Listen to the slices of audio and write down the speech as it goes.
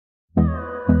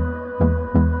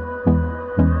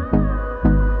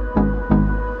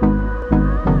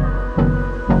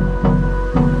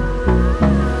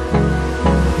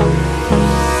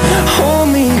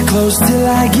close till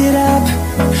I get up.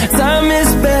 Time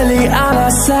is barely on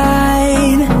our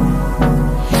side.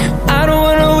 I don't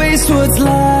wanna waste what's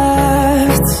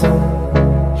left.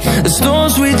 The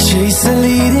storms we chase are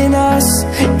leading us,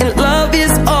 and love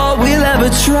is all we'll ever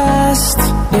trust.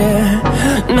 Yeah,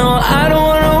 no, I don't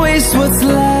wanna waste what's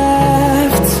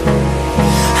left.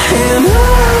 And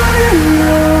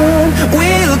on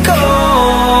we'll go,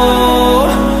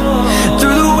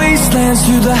 through the wastelands,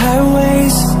 through the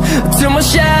highways, till my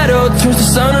shadow turns to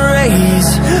sun rays.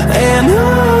 And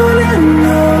on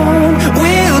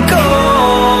we'll go,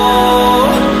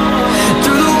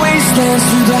 through the wastelands,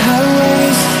 through the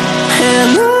highways,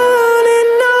 and on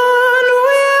we'll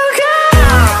go.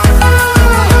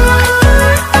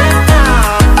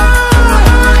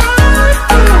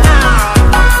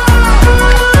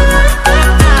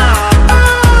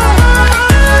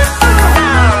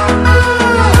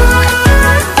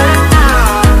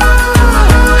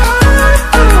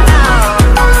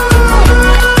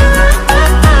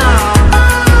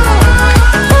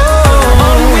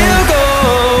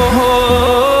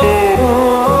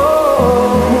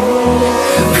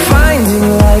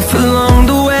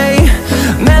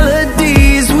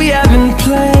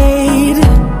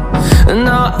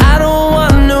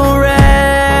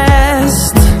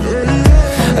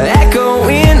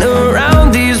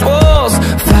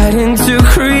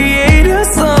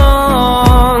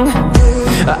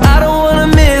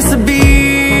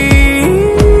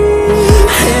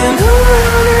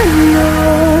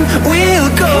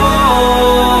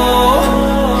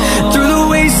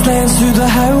 Through the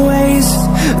highways,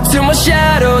 till my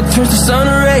shadow turns to sun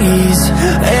rays.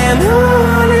 And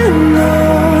on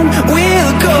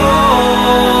we'll go,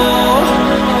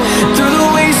 through the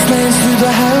wastelands, through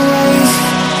the highways,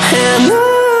 and on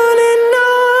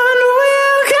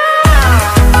we'll go.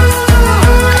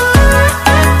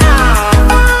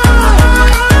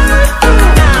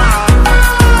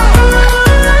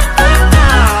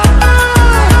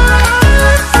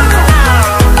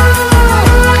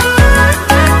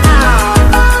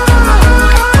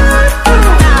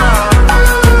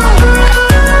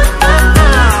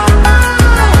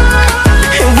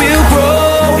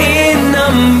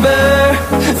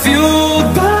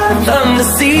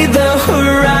 See the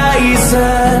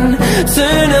horizon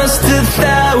turn us to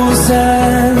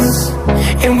thousands,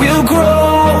 and we'll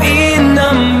grow in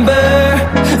number,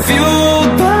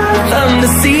 fueled by them. To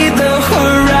see the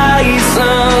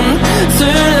horizon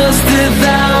turn us to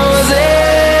thousands,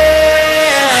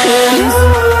 and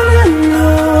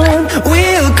on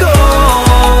we'll go,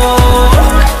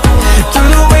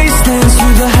 through the wastelands,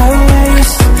 through the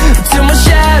highways, till my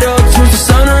shadow turns to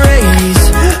sun rays.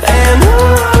 And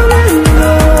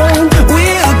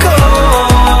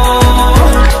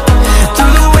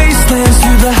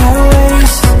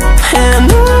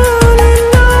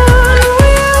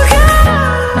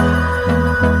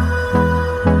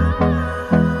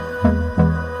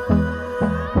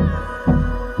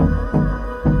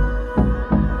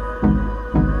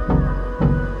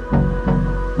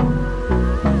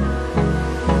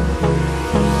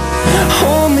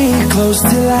close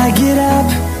till I get up.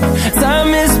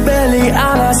 Time is barely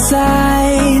on our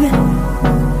side.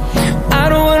 I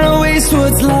don't wanna waste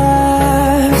what's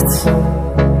left.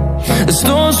 The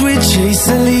storms we chase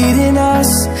are leading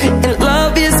us, and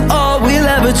love is all we'll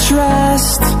ever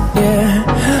trust. Yeah,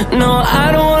 no,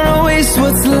 I don't wanna waste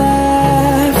what's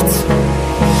left.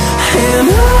 And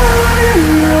on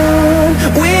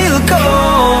we'll go,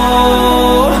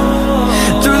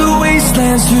 through the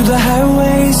wastelands, through the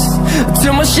highways,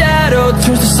 till my shadow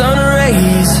turns to sun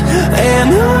rays. And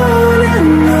on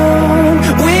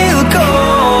we'll go,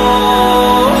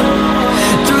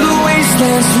 through the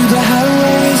wastelands, through the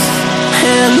highways,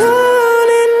 and on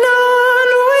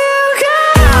we'll go.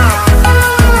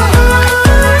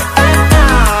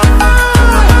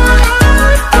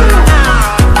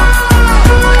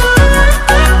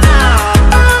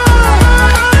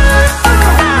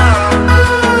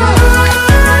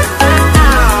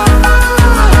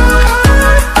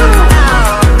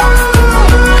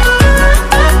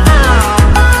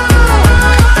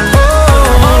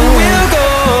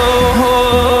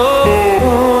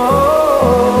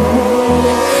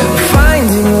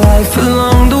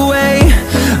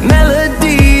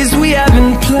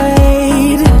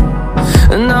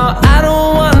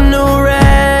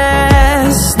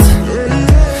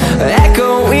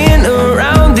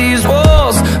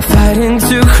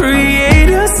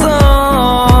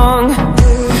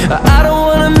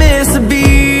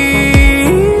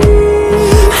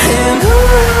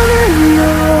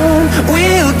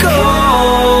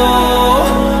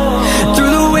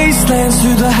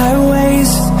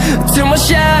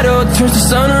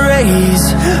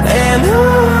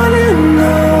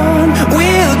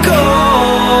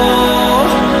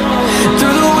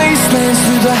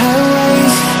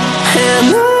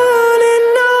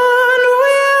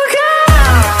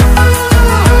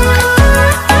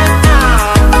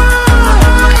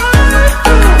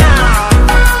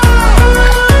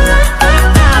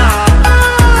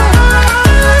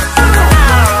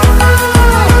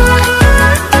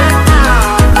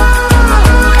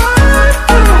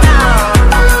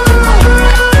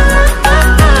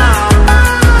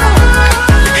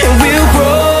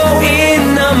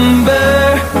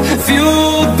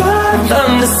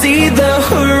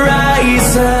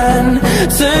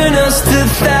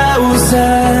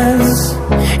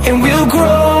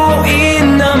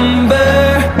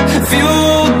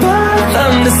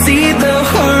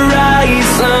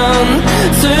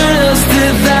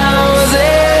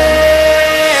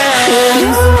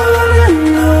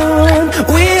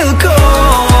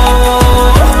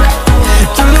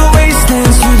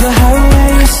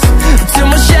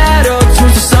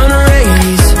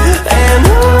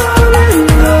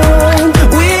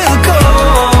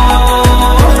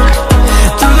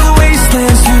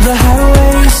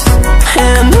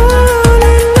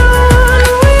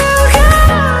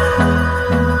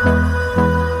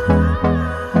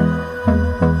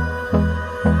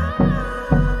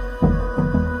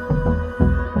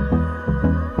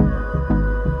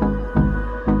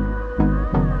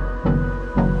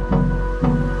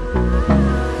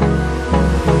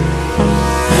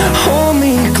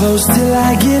 close till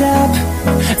I get up.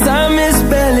 Time is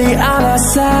barely on our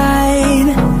side.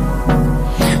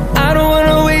 I don't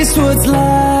wanna waste what's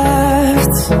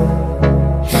left.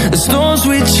 The storms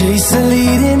we chase are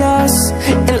leading us,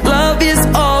 and love is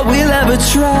all we'll ever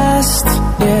trust.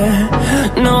 Yeah,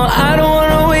 no, I don't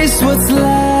wanna waste what's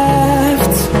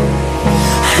left.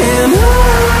 And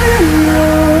on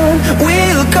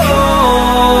we'll go,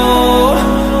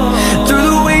 through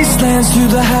the wastelands,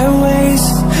 through the highways,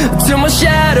 till my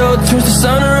shadow turns to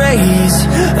sun rays.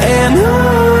 And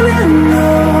on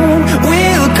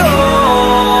we'll go,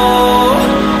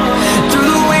 through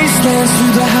the wastelands,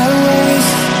 through the highways,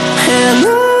 and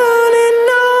on we'll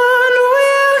go.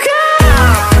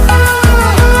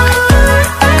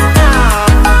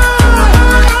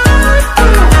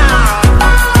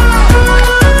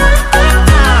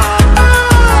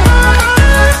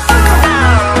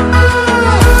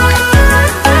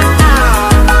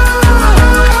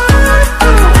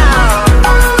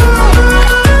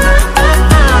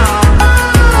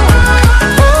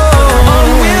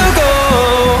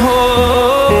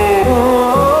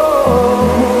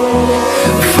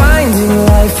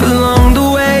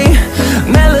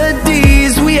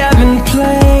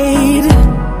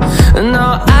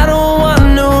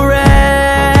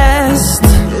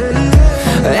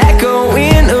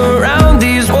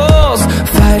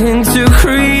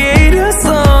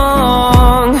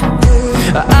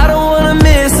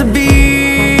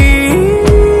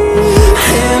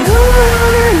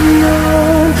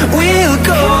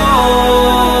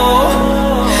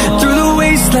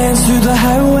 Through the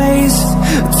highways,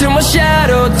 till my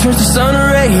shadow turns to sun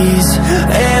rays.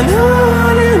 And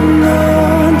on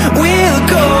we'll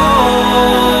go,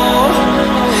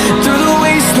 through the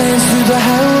wastelands, through the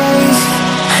highways,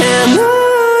 and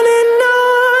on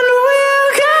we'll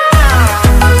go.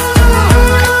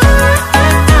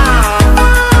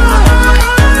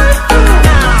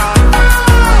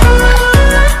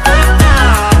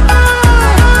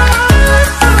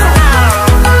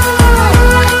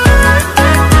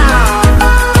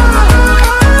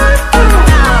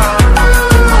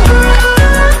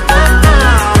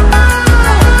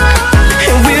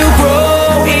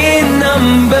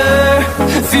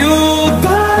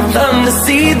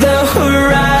 See the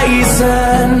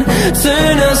horizon,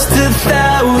 turn us to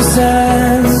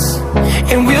thousands.